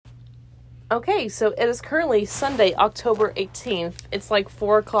Okay, so it is currently Sunday, October 18th. It's like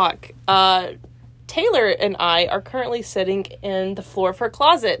 4 o'clock. Taylor and I are currently sitting in the floor of her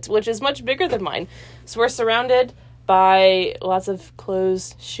closet, which is much bigger than mine. So we're surrounded by lots of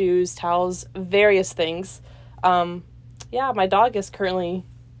clothes, shoes, towels, various things. My dog is currently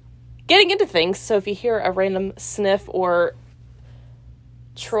getting into things, so if you hear a random sniff or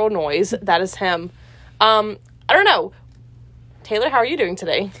troll noise, that is him. I don't know. Taylor, how are you doing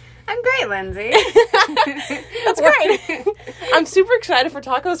today? I'm great, Lindsay. That's great. I'm super excited for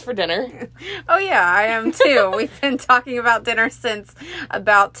tacos for dinner. Oh, yeah, I am too. We've been talking about dinner since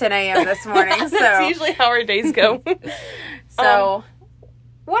about 10 a.m. this morning. That's usually how our days go. So,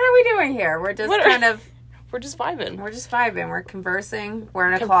 what are we doing here? We're just We're just vibing. We're conversing. We're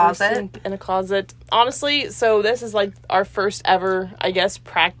in a closet. In a closet. Honestly, so this is like our first ever, I guess,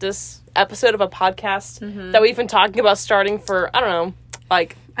 practice episode of a podcast that we've been talking about starting for, I don't know,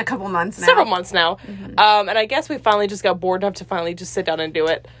 like a couple months now. Several months now. And I guess we finally just got bored enough to finally just sit down and do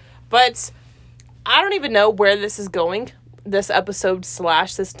it. But I don't even know where this is going, this episode /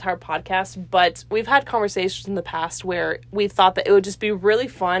 this entire podcast. But we've had conversations in the past where we thought that it would just be really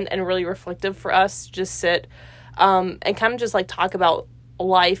fun and really reflective for us to just sit and kind of just like talk about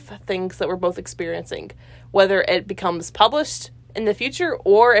life, things that we're both experiencing. Whether it becomes published in the future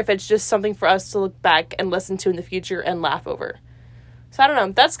or if it's just something for us to look back and listen to in the future and laugh over. So I don't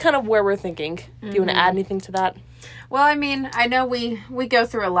know. That's kind of where we're thinking. Do you want to add anything to that? Well, I mean, I know we go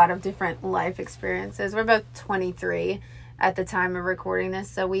through a lot of different life experiences. We're both 23 at the time of recording this,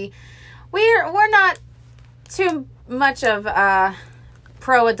 so we're not too much of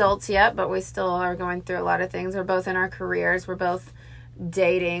pro adults yet, but we still are going through a lot of things. We're both in our careers. We're both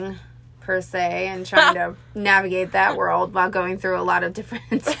dating per se and trying to navigate that world while going through a lot of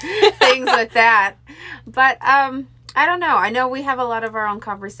different things with that. But I don't know. I know we have a lot of our own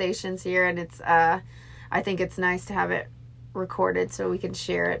conversations here, and it's I think it's nice to have it recorded so we can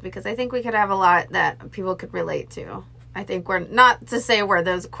share it, because I think we could have a lot that people could relate to. I think we're not to say we're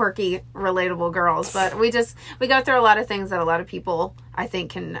those quirky, relatable girls, but we go through a lot of things that a lot of people, I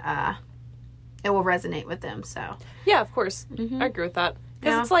think, can it will resonate with them. So yeah, of course, I agree with that,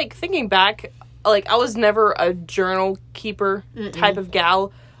 because it's like thinking back, like I was never a journal keeper type of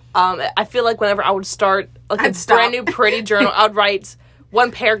gal. I feel like whenever I would start like brand new pretty journal, I would write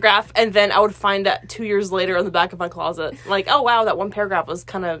one paragraph and then I would find that 2 years later on the back of my closet. Like, oh wow, that one paragraph was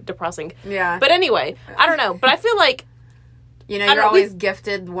kind of depressing. Yeah. But anyway, I don't know. But I feel like, you're always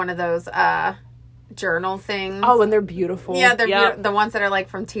gifted one of those journal things. Oh, and they're beautiful. Yeah, they're the ones that are like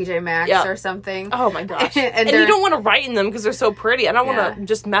from TJ Maxx or something. Oh my gosh. and you don't want to write in them because they're so pretty. I don't want to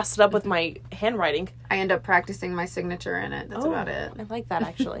just mess it up with my handwriting. I end up practicing my signature in it. That's about it. I like that,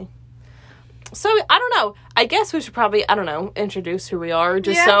 actually. So, I don't know. I guess we should probably, introduce who we are.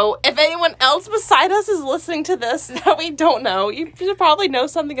 So if anyone else beside us is listening to this that we don't know, you should probably know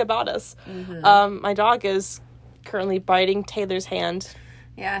something about us. My dog is currently biting Taylor's hand.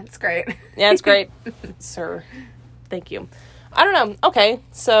 Yeah, it's great. Yeah, it's great. Sir, thank you. I don't know. Okay,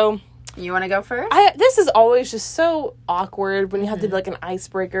 so... You want to go first? This is always just so awkward when you have to do like an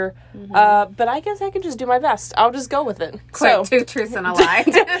icebreaker. But I guess I could just do my best. I'll just go with it. Quick, 2 truths and a lie.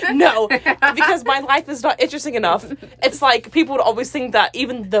 No, because my life is not interesting enough. It's like people would always think that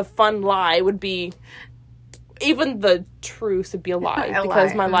even the fun lie would be... Even the truth would be a lie.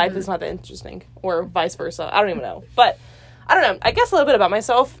 Because my life is not that interesting. Or vice versa. I don't even know. But... I don't know. I guess a little bit about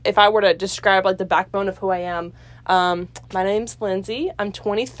myself. If I were to describe like the backbone of who I am, my name's Lindsay. I'm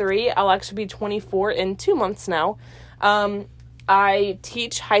 23. I'll actually be 24 in 2 months now. I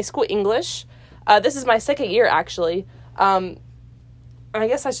teach high school English. This is my second year, actually. I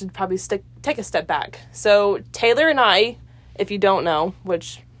guess I should probably take a step back. So Taylor and I, if you don't know,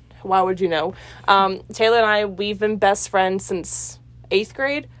 which why would you know? Taylor and I, we've been best friends since 8th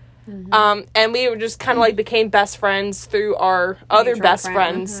grade. And we were just kind of like became best friends through our other best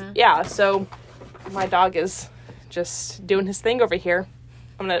friends. Yeah, so my dog is just doing his thing over here.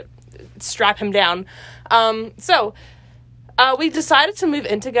 I'm gonna strap him down. We decided to move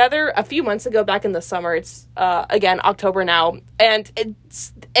in together a few months ago, back in the summer. It's again October now, and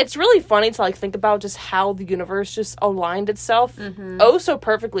it's really funny to like think about just how the universe just aligned itself so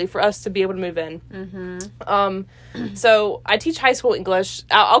perfectly for us to be able to move in. So I teach high school English.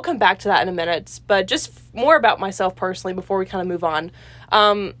 I'll come back to that in a minute, but just more about myself personally before we kind of move on.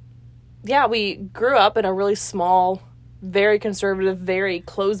 We grew up in a really small, very conservative, very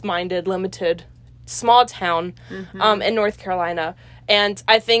closed-minded, limited, small town in North Carolina. And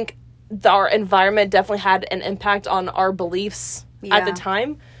I think our environment definitely had an impact on our beliefs at the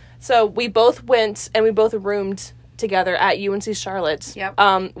time. So we both went and we both roomed together at UNC Charlotte.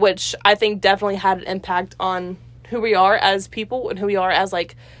 Yep. Which I think definitely had an impact on who we are as people and who we are as,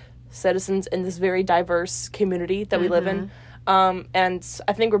 like, citizens in this very diverse community that we live in. And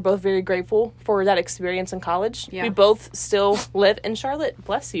I think we're both very grateful for that experience in college. Yeah. We both still live in Charlotte.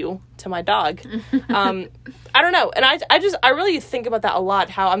 Bless you to my dog. I don't know. And I really think about that a lot,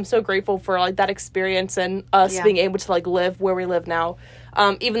 how I'm so grateful for, like, that experience and us being able to, like, live where we live now.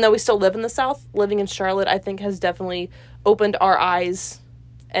 Even though we still live in the South, living in Charlotte, I think, has definitely opened our eyes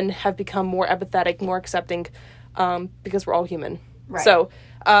and have become more empathetic, more accepting, because we're all human. Right. So,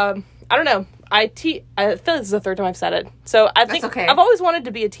 I don't know. I feel like this is the third time I've said it. So I think I've always wanted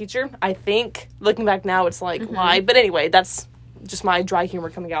to be a teacher. I think, looking back now, it's like, why? But anyway, that's just my dry humor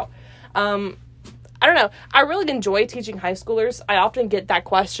coming out. I don't know. I really enjoy teaching high schoolers. I often get that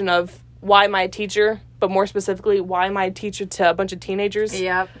question of, why am I a teacher? But more specifically, why am I a teacher to a bunch of teenagers?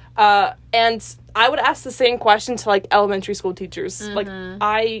 Yep. And I would ask the same question to, like, elementary school teachers. Like,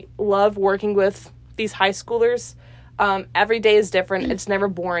 I love working with these high schoolers. Every day is different. It's never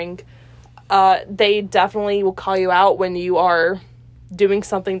boring. They definitely will call you out when you are doing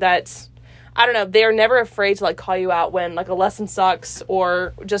something that's, I don't know, they're never afraid to, like, call you out when, like, a lesson sucks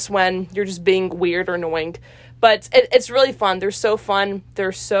or just when you're just being weird or annoying. But it's really fun. They're so fun.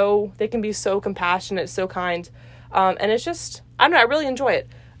 They can be so compassionate, so kind. And it's just, I don't know, I really enjoy it.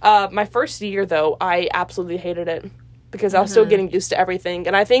 My first year, though, I absolutely hated it because I was still getting used to everything.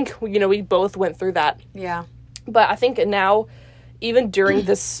 And I think, you know, we both went through that. Yeah. But I think now, even during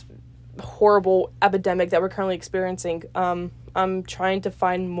this horrible epidemic that we're currently experiencing, I'm trying to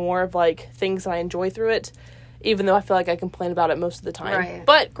find more of, like, things that I enjoy through it, even though I feel like I complain about it most of the time. Right.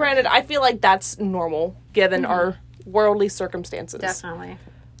 But granted, I feel like that's normal given our worldly circumstances. Definitely.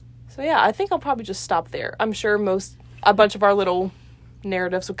 So yeah, I think I'll probably just stop there. I'm sure a bunch of our little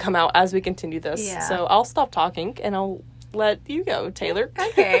narratives will come out as we continue this. Yeah. So I'll stop talking and I'll let you go, Taylor.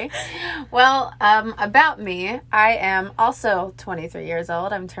 Okay. Well, about me, I am also 23 years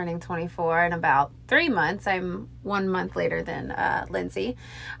old. I'm turning 24 in about 3 months. I'm 1 month later than Lindsay.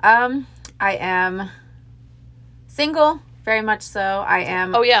 I am single, very much so. I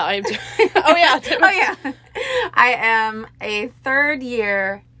am... Oh, yeah. Oh, yeah. I am a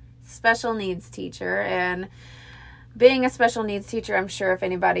third-year special needs teacher, and being a special needs teacher, I'm sure if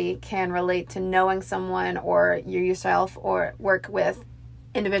anybody can relate to knowing someone or you yourself or work with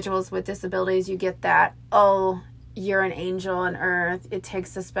individuals with disabilities, you get that, oh, you're an angel on earth. It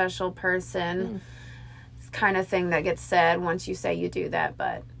takes a special person. It's kind of thing that gets said once you say you do that.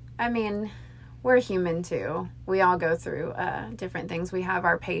 But, I mean, we're human too. We all go through different things. We have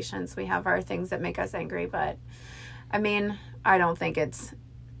our patience. We have our things that make us angry. But, I mean, I don't think it's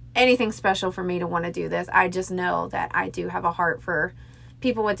anything special for me to want to do this. I just know that I do have a heart for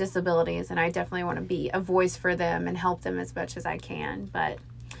people with disabilities, and I definitely want to be a voice for them and help them as much as I can. But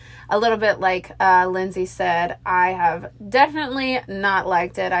a little bit like Lindsay said, I have definitely not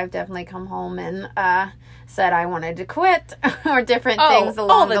liked it. I've definitely come home and said I wanted to quit or different things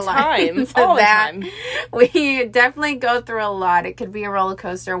along the lines of that. We definitely go through a lot. It could be a roller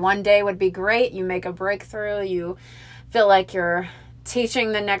coaster. One day would be great. You make a breakthrough. You feel like you're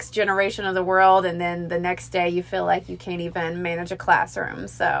teaching the next generation of the world, and then the next day you feel like you can't even manage a classroom.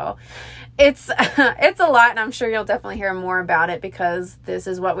 So it's a lot, and I'm sure you'll definitely hear more about it because this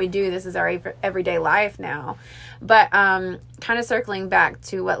is what we do. This is our everyday life now. But kind of circling back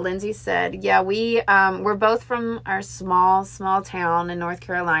to what Lindsay said, yeah, we're both from our small town in North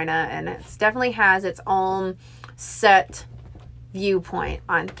Carolina, and it definitely has its own set viewpoint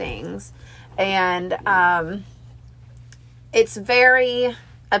on things. And it's very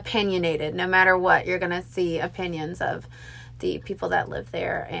opinionated. No matter what, you're going to see opinions of the people that live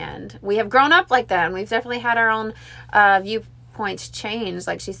there. And we have grown up like that. And we've definitely had our own viewpoints change.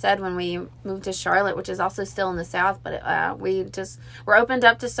 Like she said, when we moved to Charlotte, which is also still in the South, but we're opened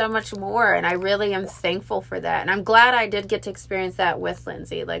up to so much more. And I really am thankful for that. And I'm glad I did get to experience that with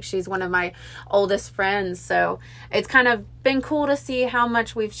Lindsay. Like, she's one of my oldest friends. So it's kind of been cool to see how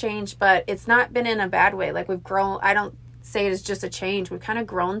much we've changed, but it's not been in a bad way. Like, we've grown. I don't say it is just a change. We've kind of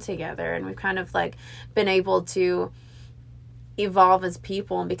grown together, and we've kind of like been able to evolve as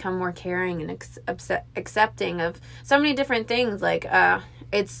people and become more caring and accepting of so many different things. Like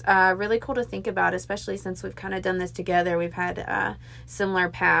it's really cool to think about, especially since we've kind of done this together. We've had similar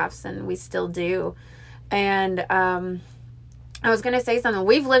paths, and we still do. And I was gonna say something.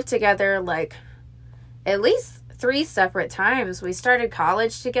 We've lived together like at least 3 separate times. We started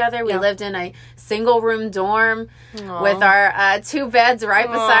college together. We Yeah. lived in a single room dorm Aw. with our 2 beds right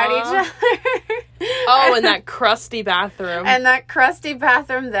beside each other. Oh, and that crusty bathroom. And that crusty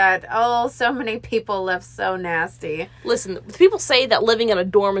bathroom that, so many people left so nasty. Listen, people say that living in a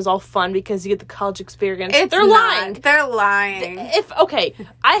dorm is all fun because you get the college experience. They're not. lying. They're lying. I could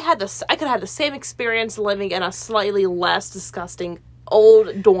have had the same experience living in a slightly less disgusting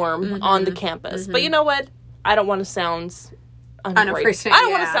old dorm on the campus. But you know what? I don't want to sound Unappreciative. I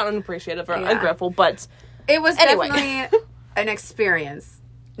don't want to sound unappreciative or ungrateful, but it was anyway. definitely an experience,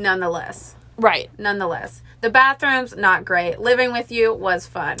 nonetheless. right. Nonetheless, the bathrooms not great. Living with you was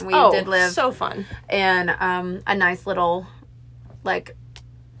fun. We did live so fun. in a nice little, like,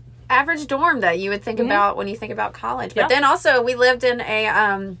 average dorm that you would think about when you think about college. But then also we lived in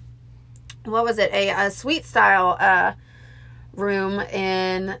a a suite style room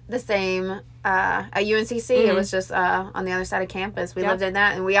in the same at UNCC. It was just on the other side of campus. We lived in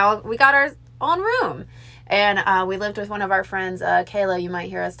that, and we got our own room. And we lived with one of our friends, Kayla. You might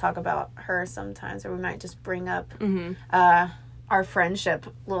hear us talk about her sometimes, or we might just bring up our friendship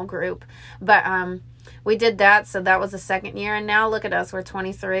little group. But we did that, so that was the second year. And now look at us. We're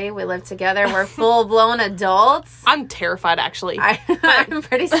 23. We live together. We're full-blown adults. I'm terrified, actually. I'm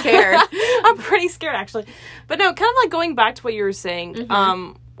pretty scared. I'm pretty scared, actually. But no, kind of like going back to what you were saying,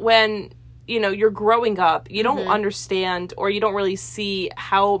 when, you're growing up, you don't understand, or you don't really see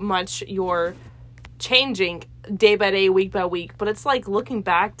how much you're changing day by day, week by week. But it's like looking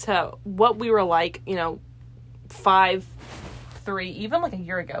back to what we were like, 5, 3, even like a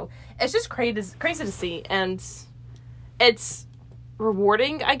year ago. It's just crazy to see, and it's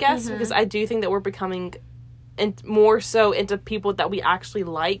rewarding, I guess, because I do think that we're becoming more so into people that we actually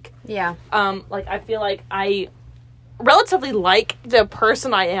like. Yeah. Like, I feel like I relatively like the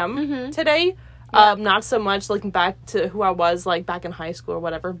person I am today. Not so much looking back to who I was, like, back in high school or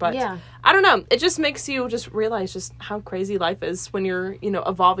whatever, but I don't know. It just makes you just realize just how crazy life is when you're,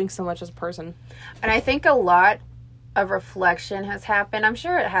 evolving so much as a person. And I think a lot of reflection has happened. I'm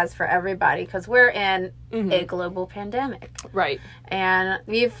sure it has for everybody, because we're in a global pandemic. Right. And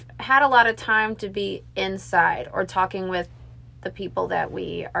we've had a lot of time to be inside or talking with the people that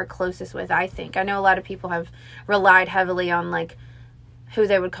we are closest with, I think. I know a lot of people have relied heavily on, like, who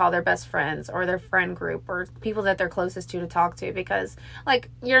they would call their best friends or their friend group or people that they're closest to talk to, because, like,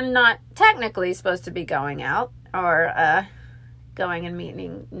 you're not technically supposed to be going out or going and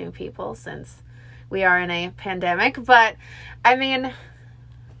meeting new people since we are in a pandemic. But I mean,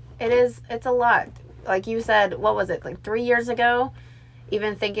 it's a lot. Like you said, what was it, like 3 years ago?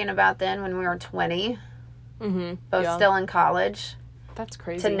 Even thinking about then when we were 20, both still in college. That's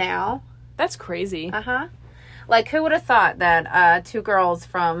crazy. To now. That's crazy. Like, who would have thought that 2 girls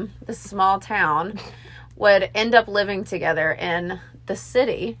from this small town would end up living together in the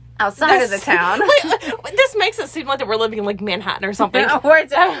city outside of the town? This makes it seem like that we're living in, like, Manhattan or something.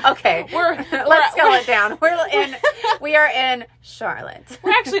 Okay. Let's scale it down. We are in Charlotte.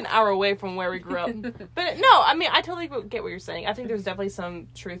 We're actually an hour away from where we grew up. But no, I mean, I totally get what you're saying. I think there's definitely some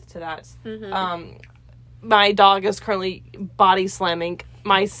truth to that. My dog is currently body slamming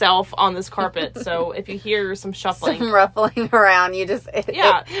myself on this carpet, so if you hear some shuffling, some ruffling around, you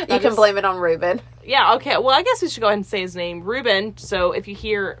can blame it on Ruben. Yeah, okay. Well, I guess we should go ahead and say his name, Ruben. So if you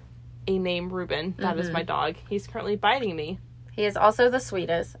hear a name Ruben, that is my dog. He's currently biting me. He is also the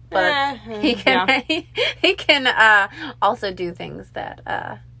sweetest, but he can also do things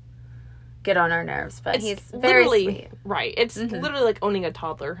that get on our nerves. But he's very sweet. Right. It's literally like owning a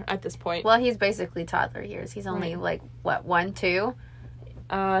toddler at this point. Well, he's basically toddler years. He's only like what, 1, 2?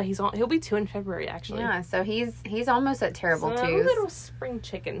 He'll be 2 in February, actually. Yeah, so he's almost at terrible twos. A little spring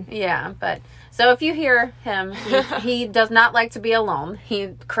chicken. Yeah, but so if you hear him, he does not like to be alone.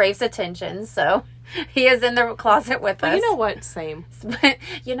 He craves attention, so he is in the closet with us. You know what? Same. But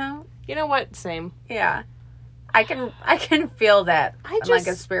you know what? Same. Yeah, I can feel that on like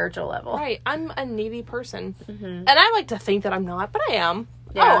a spiritual level. Right, I'm a needy person, and I like to think that I'm not, but I am.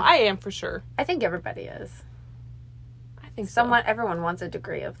 Yeah. Oh, I am for sure. I think everybody is. I think everyone wants a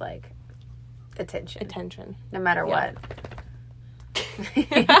degree of, like, attention. No matter what.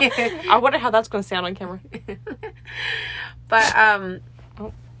 I wonder how that's going to sound on camera. But,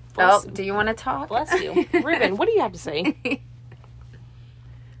 do you want to talk? Bless you. Ruben, what do you have to say?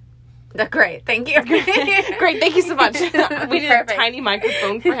 Great, thank you. Great, thank you so much. We did a tiny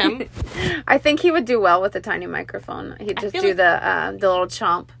microphone for him. I think he would do well with a tiny microphone. He'd just do the little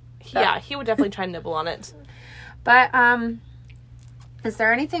chomp. Yeah, he would definitely try to nibble on it. But, is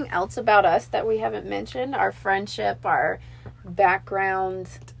there anything else about us that we haven't mentioned? Our friendship, our background?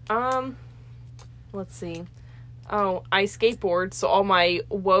 Let's see. Oh, I skateboard, so all my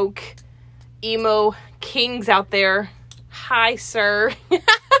woke, emo kings out there, hi, sir.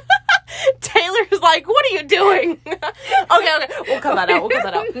 Taylor's like, what are you doing? Okay, we'll cut that out.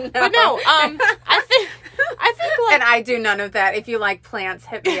 No. But no, I think like... And I do none of that. If you like plants,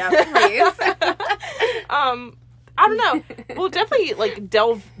 hit me up, please. I don't know. We'll definitely like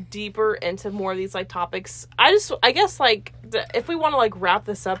delve deeper into more of these like topics. I guess like if we want to like wrap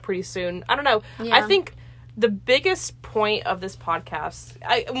this up pretty soon, I don't know. Yeah. I think the biggest point of this podcast,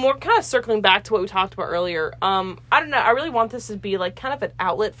 more kind of circling back to what we talked about earlier. I don't know. I really want this to be like kind of an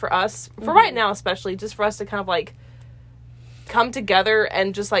outlet for us, for right now especially, just for us to kind of like come together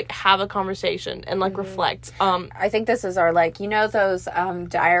and just like have a conversation and like reflect. I think this is our like, you know, those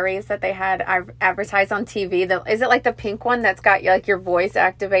diaries that they had advertised on TV. Is it like the pink one that's got like your voice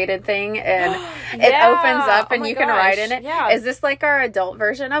activated thing and it opens up and you can write in it? Yeah. Is this like our adult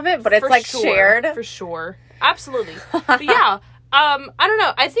version of it? But it's like shared for sure. Absolutely. But yeah, I don't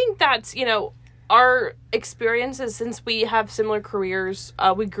know. I think that's, you know, our experiences, since we have similar careers,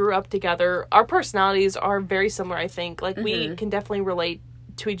 we grew up together, our personalities are very similar, I think. Like, we can definitely relate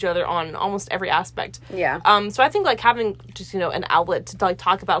to each other on almost every aspect. Yeah. So I think, like, having just, you know, an outlet to, like,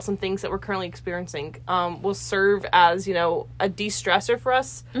 talk about some things that we're currently experiencing will serve as, you know, a de-stressor for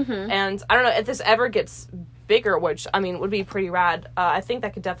us. And I don't know, if this ever gets bigger, which, I mean, would be pretty rad, I think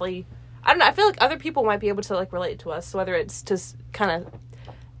that could definitely... I don't know, I feel like other people might be able to, like, relate to us, whether it's to kind of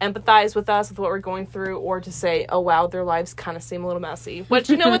empathize with us, with what we're going through, or to say, oh, wow, their lives kind of seem a little messy.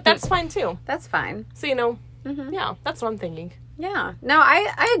 Which, you know what, that's fine, too. That's fine. So, you know, yeah, that's what I'm thinking. Yeah. No,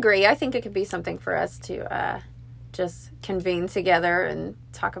 I agree. I think it could be something for us to just convene together and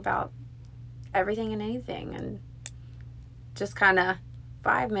talk about everything and anything and just kind of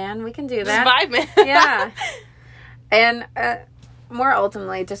vibe, man. We can do that. Just vibe, man. Yeah. And more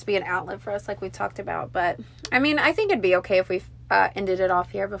ultimately, just be an outlet for us like we talked about. But, I mean, I think it'd be okay if we ended it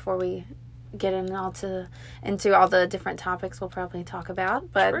off here before we get into all the different topics we'll probably talk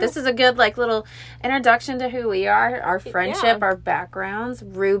about. But this is a good like little introduction to who we are, our friendship, our backgrounds.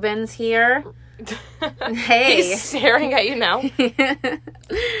 Ruben's here. Hey. He's staring at you now.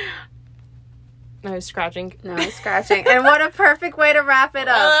 No, he's scratching. And what a perfect way to wrap it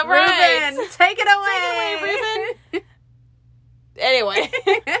up. Right. Ruben, take it away. Ruben. Anyway.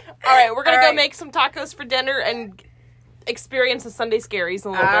 All right, we're going to go make some tacos for dinner and experience the Sunday scaries a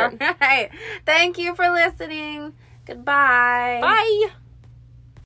little bit. All right. Thank you for listening. Goodbye. Bye.